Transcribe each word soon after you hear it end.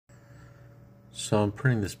So I'm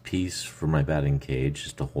printing this piece for my batting cage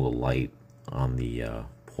just to hold a light on the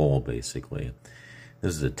pole basically.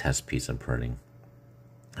 This is a test piece I'm printing.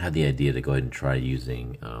 I had the idea to go ahead and try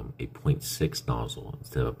using a 0.6 nozzle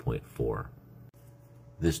instead of a 0.4.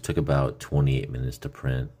 This took about 28 minutes to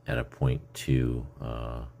print at a 0.2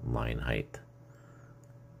 line height.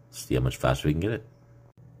 See how much faster we can get it.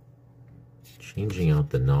 Changing out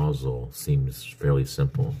the nozzle seems fairly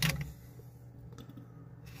simple.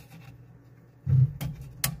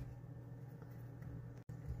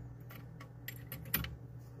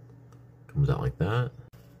 Comes out like that.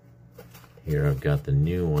 Here I've got the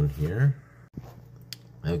new one here.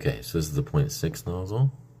 Okay, so this is the 0.6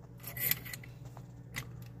 nozzle.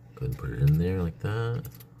 Go ahead and put it in there like that.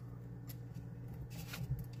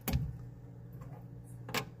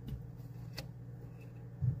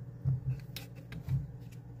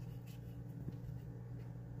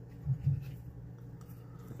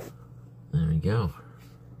 There we go.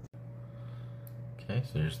 Okay,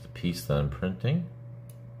 so here's the piece that I'm printing.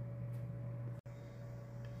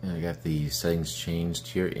 And I got the settings changed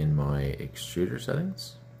here in my extruder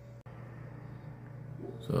settings.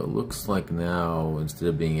 So it looks like now, instead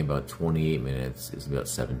of being about 28 minutes, it's about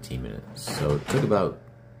 17 minutes. So it took about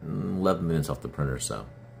 11 minutes off the printer, so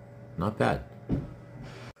not bad.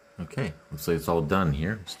 Okay, looks like it's all done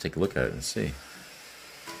here. Let's take a look at it and see.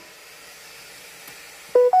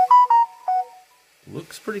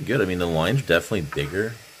 Looks pretty good. I mean, the line's definitely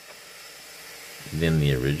bigger than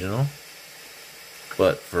the original.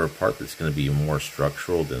 But for a part that's going to be more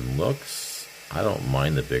structural than looks, I don't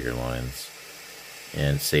mind the bigger lines.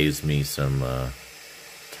 And it saves me some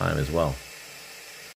time as well.